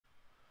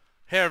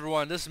Hey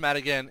everyone, this is Matt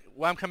again.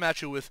 I'm coming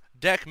at you with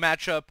deck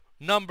matchup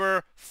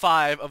number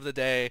 5 of the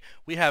day.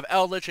 We have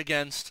Eldlich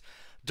against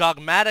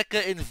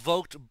Dogmatika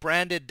Invoked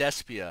branded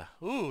Despia.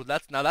 Ooh,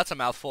 that's a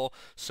mouthful.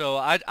 So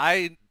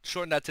I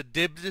shortened that to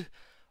DIBD.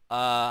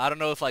 I don't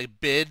know if like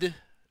B.I.D.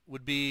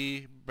 would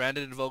be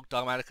branded Invoked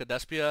Dogmatika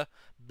Despia.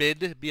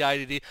 B.I.D.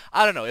 B.I.D.D.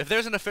 I don't know. If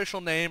there's an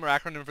official name or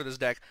acronym for this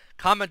deck,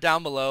 comment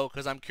down below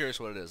because I'm curious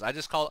what it is. I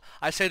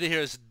say that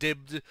here is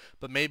DIBD,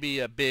 but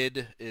maybe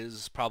B.I.D.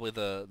 is probably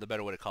the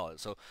better way to call it.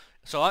 So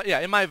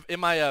yeah, in my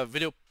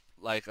video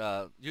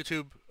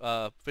YouTube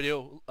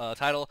video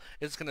title,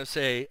 it's gonna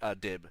say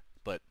DIB,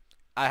 but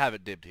I have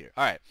it DIBD here.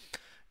 All right,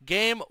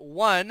 game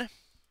 1.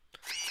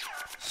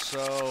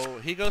 So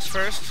he goes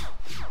first.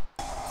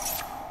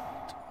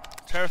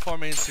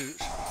 Terraforming to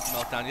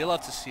Meltdown. You'll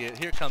love to see it.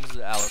 Here comes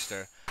the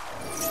Alistair.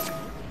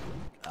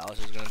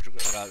 Alistair's going to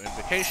grab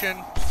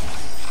Invocation.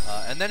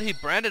 And then he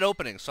branded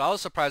Opening. So I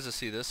was surprised to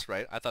see this,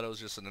 right? I thought it was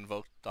just an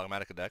Invoked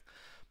Dogmatika deck.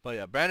 But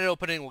yeah, branded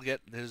Opening will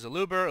get his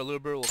Aluber.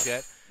 Aluber will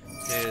get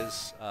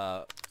his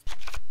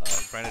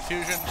branded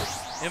Fusion.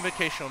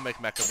 Invocation will make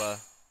Mechaba.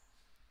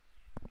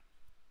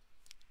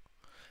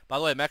 By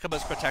the way, Mechaba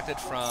is protected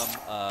from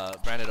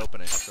branded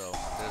Opening. So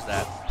there's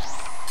that.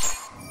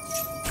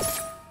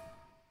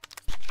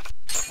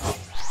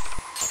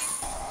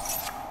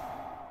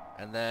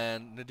 And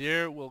then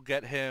Nadir will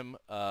get him,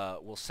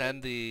 will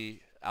send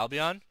the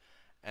Albion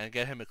and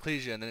get him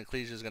Ecclesia, and then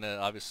Ecclesia is going to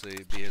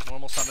obviously be his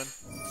normal summon,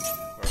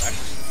 or actually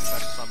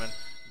special summon,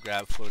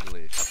 grab Fleur de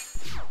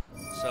Lis.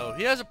 So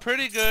he has a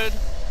pretty good,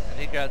 and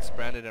he gets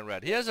branded in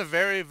red. He has a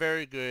very,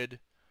 very good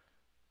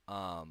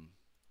opening,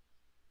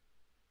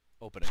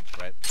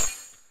 right?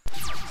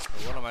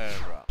 So what am I going to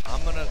draw?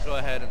 I'm going to go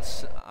ahead and,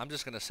 I'm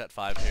just going to set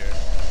 5 here.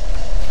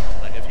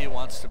 Like if he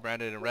wants to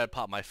brand it in red,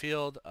 pop my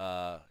field,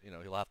 you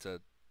know, he'll have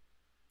to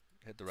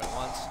hit the red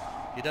once.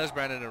 He does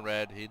brand it in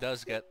red. He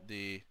does get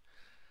the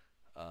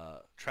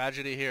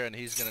Tragedy here, and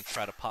he's going to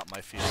try to pop my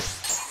field.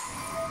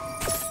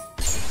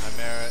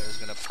 Chimera is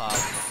going to pop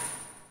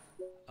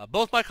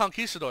both my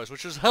Conquistadors,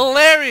 which is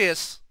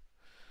hilarious!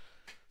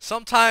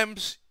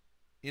 Sometimes,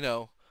 you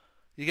know,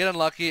 you get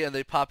unlucky and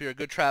they pop your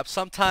good traps.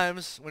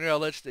 Sometimes, when you're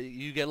Eldlich,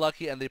 you get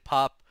lucky and they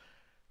pop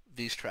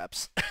these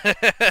traps.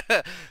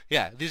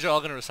 Yeah, these are all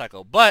going to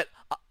recycle. But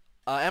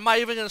am I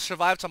even going to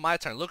survive to my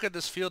turn? Look at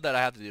this field that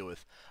I have to deal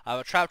with. I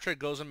have a Trap Trick,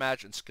 Gozen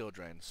Match, and Skill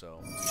Drain.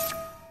 So,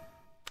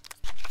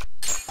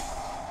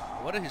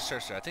 what did he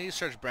search there? I think he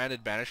searched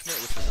Branded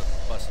Banishment, which is a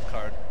busted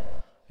card.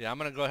 Yeah, I'm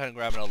going to go ahead and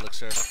grab an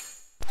Elixir.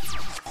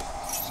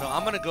 So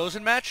I'm going to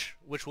Gozen Match,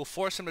 which will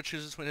force him to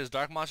choose between his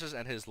Dark Monsters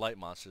and his Light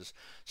Monsters.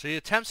 So he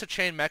attempts to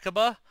chain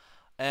Mechaba,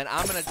 and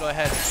I'm going to go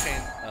ahead and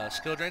chain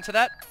Skill Drain to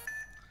that.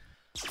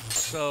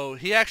 So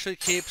he actually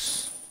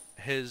keeps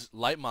his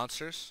Light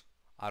Monsters.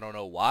 I don't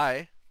know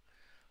why.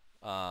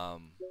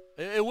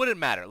 It wouldn't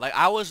matter. Like,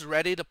 I was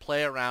ready to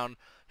play around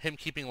him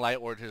keeping Light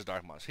or his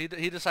Dark Monsters.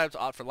 He decided to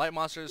opt for Light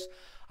Monsters.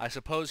 I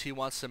suppose he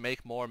wants to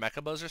make more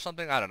Mechabas or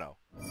something. I don't know.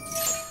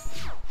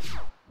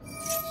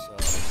 So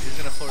he's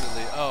gonna Fleur de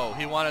Lis. Oh,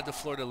 he wanted to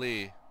Fleur de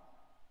Lis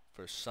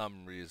for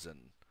some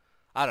reason.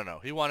 I don't know.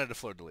 He wanted to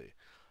Fleur de Lis.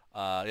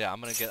 Yeah,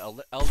 I'm gonna get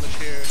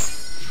Eldlich here.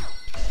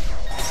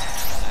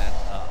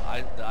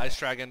 And the Ice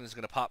Dragon is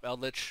gonna pop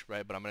Eldlich,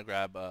 right? But I'm gonna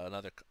grab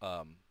another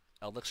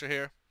Elixir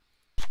here.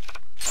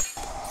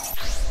 So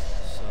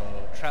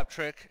Trap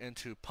Trick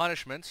into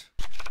Punishment,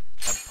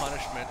 and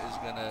Punishment is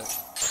gonna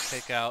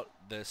take out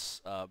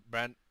this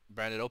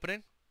branded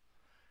Opening,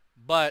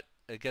 but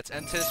it gets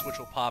Entis, which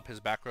will pop his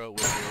back row,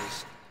 which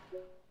is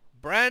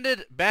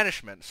Branded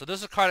Banishment. So this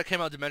is a card that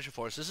came out of Dimension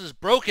Force. This is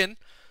broken. It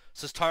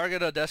says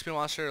target a Despia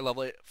monster,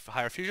 level 8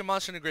 higher fusion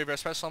monster in the graveyard,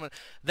 special summon.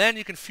 Then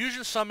you can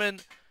fusion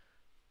summon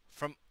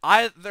from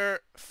either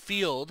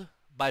field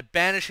by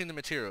banishing the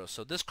materials.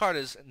 So this card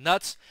is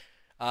nuts.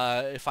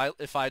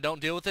 If I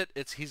don't deal with it,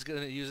 he's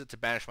gonna use it to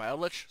banish my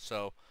Eldlich.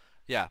 So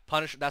yeah,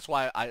 that's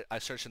why I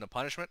searched into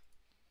Punishment.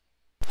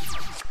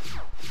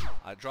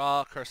 I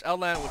draw Cursed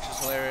Eldland, which is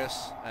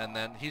hilarious, and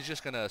then he's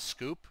just gonna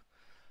scoop.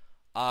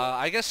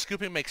 I guess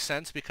scooping makes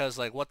sense because,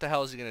 like, what the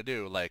hell is he gonna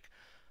do? Like,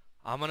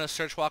 I'm gonna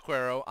search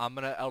Walquero, I'm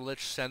gonna Eldlich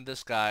send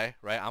this guy,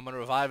 right? I'm gonna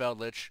revive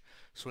Eldlich,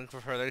 swing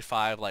for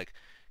 35. Like,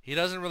 he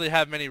doesn't really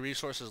have many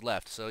resources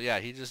left, so yeah,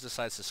 he just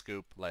decides to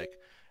scoop, like,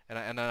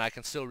 and then I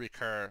can still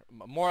recur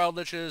more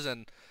Eldliches,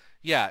 and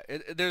yeah,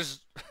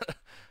 there's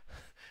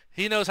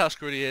he knows how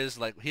screwed he is.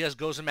 Like, he has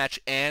Gozen Match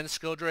and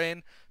Skill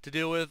Drain to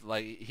deal with.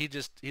 Like, he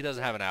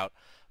doesn't have an out.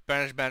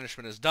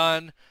 Banishment is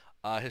done.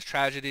 His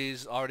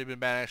Tragedy's already been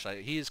banished. Like,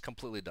 he's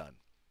completely done.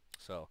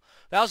 So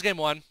that was game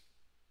 1.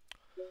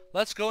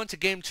 Let's go into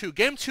game 2.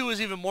 Game 2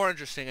 is even more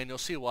interesting, and you'll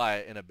see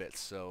why in a bit.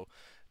 So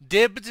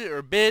DIBD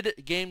or B.I.D.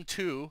 game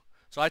 2.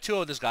 So I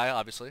 2-0 this guy,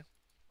 obviously.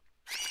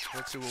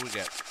 Let's see what we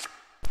get.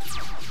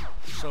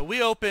 So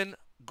we open.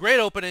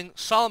 Great opening.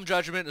 Solemn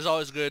Judgment is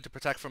always good to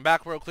protect from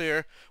back row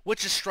clear.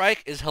 Witch's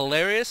Strike is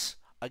hilarious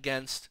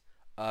against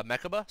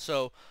Mechaba.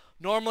 So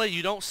normally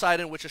you don't side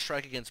in Witch's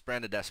Strike against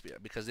Branded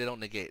Despia because they don't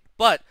negate.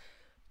 But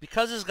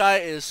Because this guy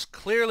is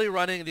clearly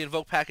running the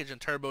Invoke package and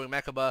turboing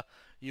Mechaba,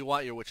 you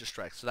want your Witch's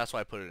Strike. So that's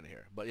why I put it in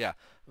here. But yeah,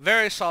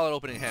 very solid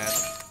opening hand.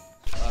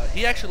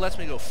 He actually lets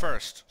me go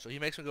first. So he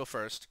makes me go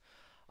first.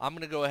 I'm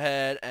going to go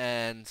ahead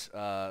and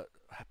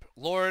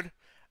Lord,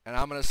 and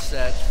I'm going to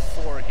set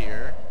 4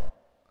 here.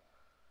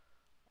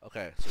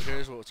 Okay, so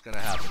here's what's going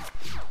to happen.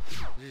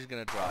 He's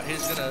going to draw.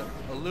 He's going to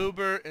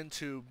Aluber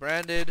into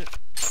Branded,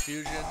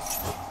 Fusion,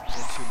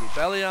 into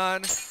Lubellion,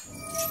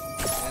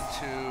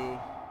 into...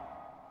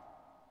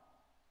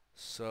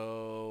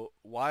 So,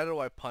 why do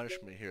I punish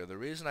me here? The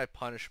reason I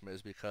punish me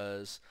is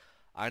because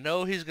I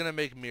know he's going to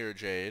make Mirror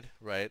Jade,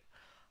 right?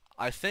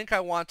 I think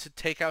I want to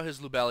take out his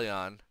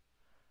Lubellion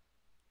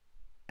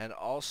and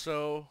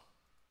also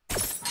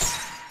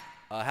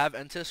have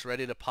Entis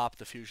ready to pop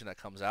the fusion that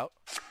comes out.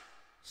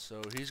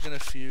 So he's going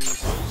to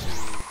fuse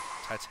into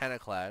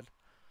Titaniclad,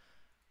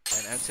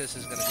 and Entis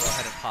is going to go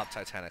ahead and pop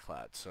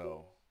Titaniclad.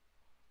 So,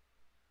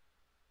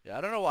 yeah,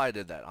 I don't know why I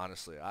did that,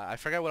 honestly. I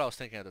forget what I was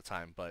thinking at the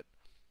time, but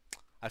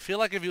I feel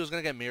like if he was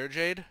going to get Mirror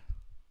Jade...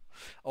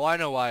 Oh, I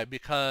know why.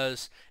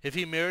 Because if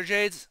he Mirror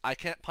Jades, I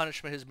can't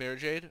punish his Mirror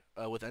Jade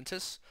with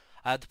Entis.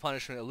 I had to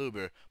punish him at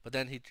Aluber. But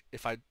then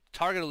if I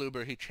target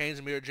Aluber, he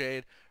chains Mirror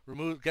Jade,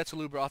 gets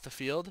Aluber off the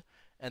field,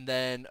 and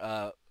then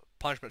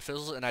punishment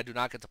fizzles, and I do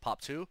not get to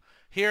pop 2.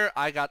 Here,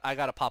 I got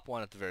to pop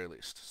 1 at the very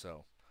least.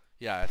 So,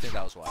 yeah, I think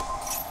that was why.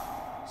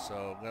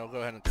 So, I'm going to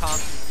go ahead and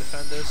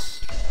defend this.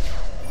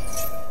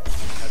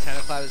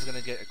 Titaniclad is going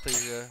to get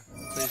Ecclesia.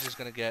 Ecclesia is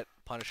going to get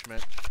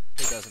punishment.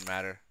 It doesn't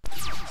matter.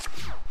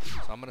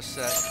 So I'm going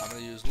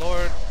to use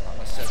Lord. I'm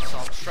going to set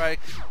Psalm Strike.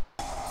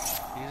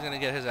 He's going to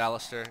get his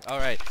Alistair.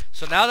 Alright,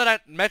 so now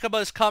that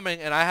Mechaba is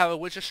coming and I have a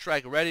Witch's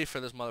Strike ready for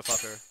this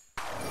motherfucker.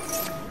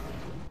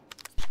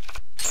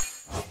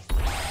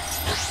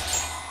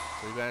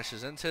 So he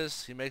banishes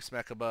Entis. He makes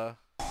Mechaba.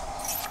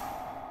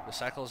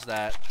 Recycles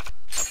that.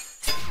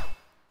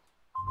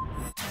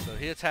 So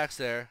he attacks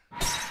there.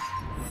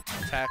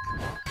 Attack.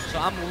 So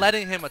I'm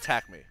letting him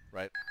attack me,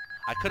 right?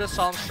 I could have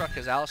Solemn Struck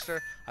his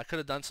Alistair. I could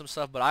have done some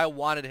stuff, but I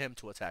wanted him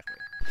to attack me.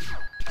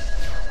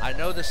 I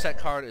know this set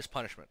card is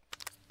punishment.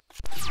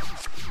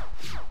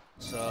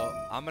 So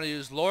I'm going to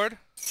use Lord.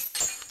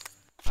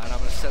 And I'm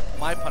going to set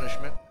my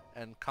punishment.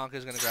 And Conk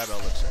is going to grab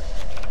Elixir.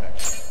 Okay.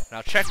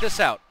 Now check this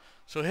out.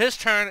 So his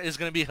turn is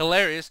going to be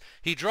hilarious.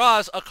 He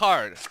draws a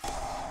card.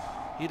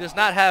 He does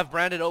not have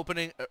Branded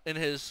opening in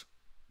his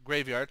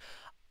graveyard.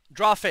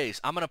 Draw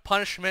phase. I'm going to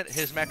punishment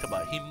his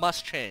Mechaba. He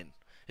must chain.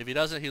 If he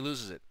doesn't, he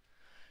loses it.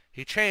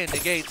 He chain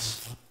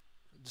negates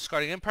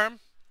discarding Imperm.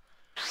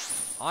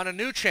 On a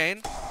new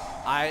chain,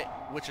 I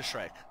Witch's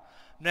Strike.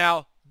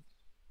 Now,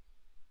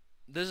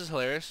 this is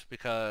hilarious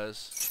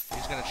because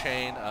he's going to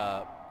chain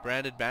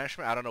Branded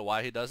Banishment. I don't know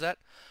why he does that.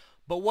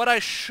 But what I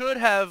should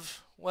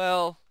have,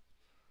 well,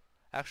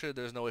 actually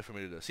there's no way for me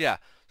to do this. Yeah,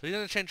 so he's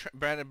going to chain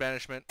Branded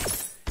Banishment.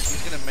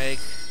 He's going to make,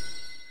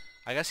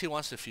 I guess he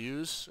wants to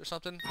fuse or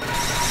something.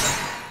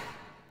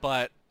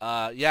 But,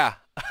 yeah.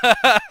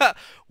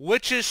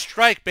 Witch's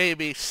Strike,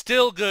 baby.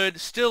 Still good,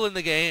 still in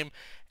the game.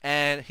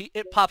 And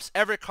it pops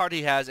every card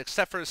he has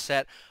except for his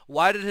set.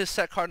 Why did his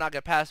set card not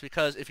get passed?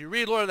 Because if you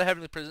read Lord of the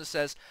Heavenly Prison, it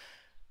says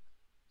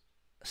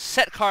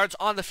set cards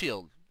on the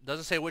field. It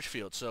doesn't say which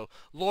field. So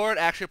Lord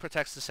actually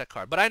protects the set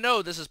card. But I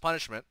know this is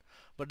punishment.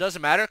 But it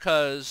doesn't matter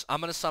because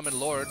I'm going to summon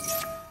Lord.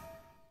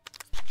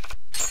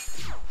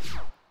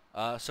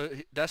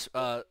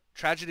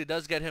 Tragedy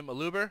does get him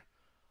Aluber.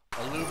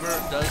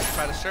 Aluber does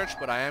try to search,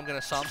 but I am going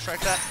to Psalm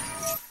Strike that.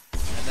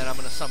 And then I'm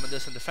going to summon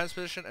this in defense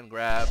position and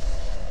grab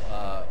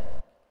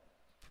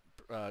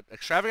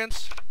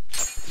Extravagance.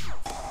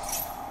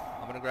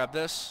 I'm going to grab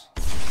this.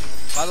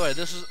 By the way,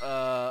 this is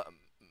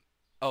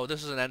oh,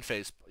 this is an end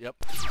phase. Yep.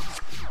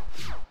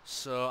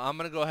 So I'm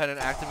going to go ahead and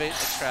activate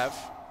Extrav.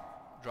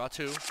 Draw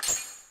 2.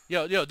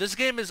 Yo, this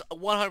game is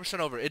 100%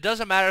 over. It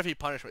doesn't matter if he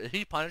punishments. If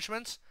he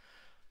punishments,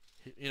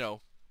 you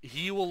know,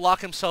 he will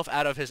lock himself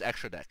out of his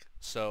extra deck.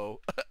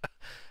 So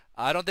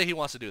I don't think he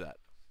wants to do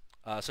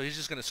that. So he's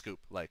just going to scoop.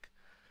 Like,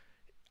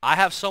 I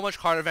have so much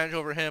card advantage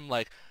over him.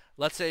 Like,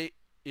 let's say,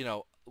 you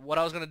know, what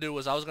I was going to do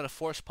was I was going to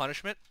force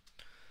punishment.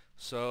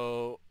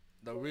 So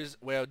the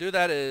way I would do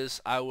that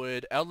is I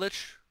would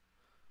Eldlich.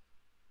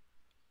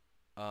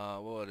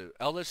 What would I do?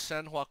 Eldlich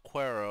Senhua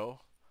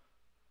Quero.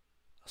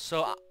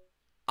 So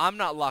I'm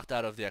not locked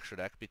out of the extra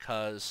deck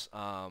because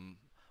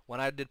when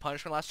I did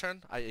punishment last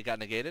turn, it got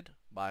negated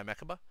by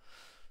Mechaba.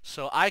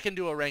 So I can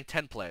do a rank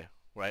 10 play,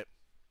 right?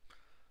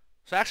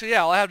 So actually,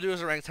 yeah, all I have to do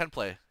is a rank 10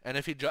 play. And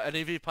if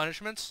he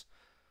punishments,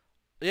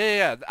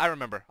 yeah, I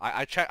remember.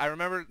 I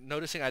remember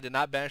noticing I did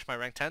not banish my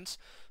rank 10s.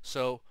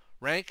 So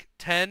rank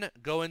 10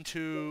 go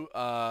into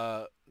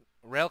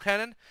Rail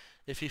Cannon.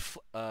 If he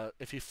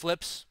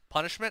flips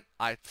punishment,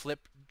 I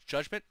flip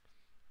judgment,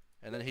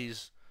 and then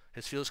his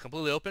field is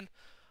completely open.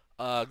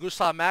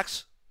 Gustav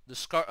Max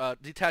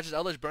detaches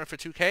Eldlich, burn for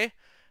 2k,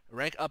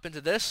 rank up into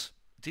this,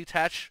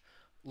 detach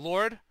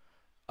Lord,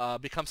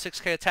 become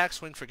 6k attack,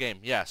 swing for game.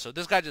 Yeah, so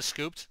this guy just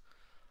scooped.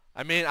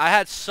 I mean, I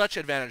had such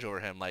advantage over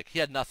him. Like, he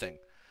had nothing.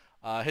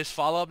 His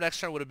follow-up next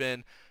turn would have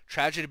been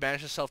Tragedy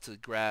banishes himself to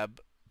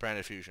grab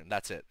Branded Fusion.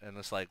 That's it. And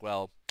it's like,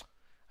 well,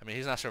 I mean,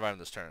 he's not surviving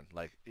this turn.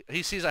 Like,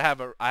 he sees I have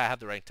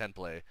the rank 10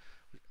 play,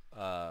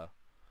 uh,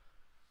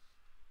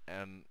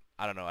 and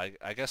I don't know.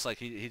 I guess like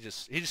he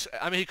just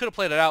I mean, he could have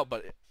played it out,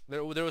 but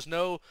there was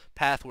no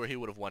path where he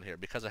would have won here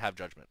because I have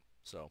Judgment.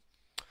 So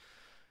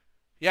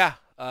yeah.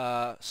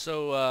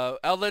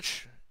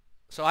 Eldlich.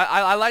 So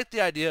I like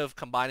the idea of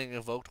combining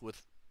Invoked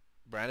with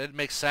Branded. It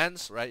makes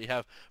sense, right? You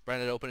have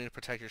Branded opening to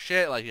protect your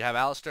shit. Like you have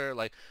Alistair.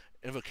 Like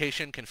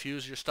Invocation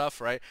confuse your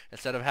stuff, right?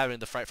 Instead of having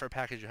the Fright Fur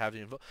package, you have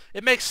the Invoke.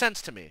 It makes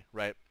sense to me,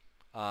 right?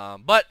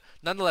 But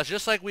nonetheless,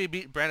 just like we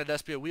beat Branded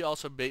Despia, we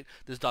also beat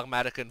this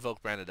Dogmatika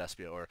Invoke Branded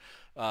Despia. Or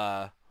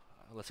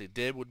let's see,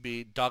 did would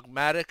be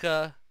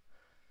Dogmatika.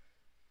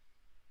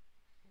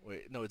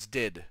 Wait, no, it's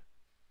did.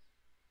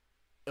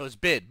 It was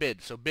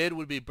bid. So bid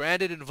would be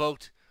Branded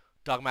Invoked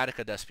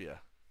Dogmatika Despia.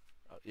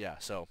 Yeah.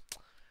 So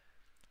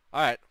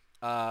all right.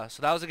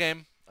 So that was the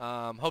game.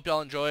 Hope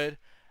y'all enjoyed.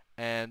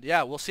 And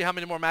yeah, we'll see how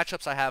many more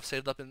matchups I have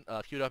saved up in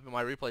queued up in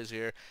my replays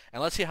here,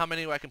 and let's see how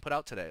many I can put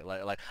out today.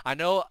 Like I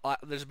know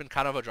there's been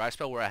kind of a dry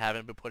spell where I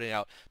haven't been putting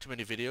out too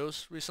many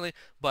videos recently,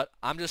 but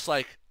I'm just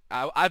like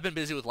I've been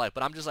busy with life,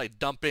 but I'm just like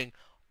dumping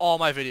all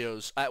my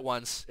videos at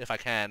once if I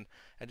can,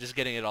 and just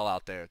getting it all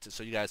out there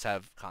so you guys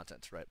have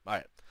content, right? All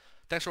right,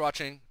 thanks for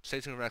watching. Stay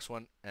tuned for the next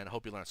one, and I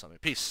hope you learned something.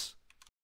 Peace.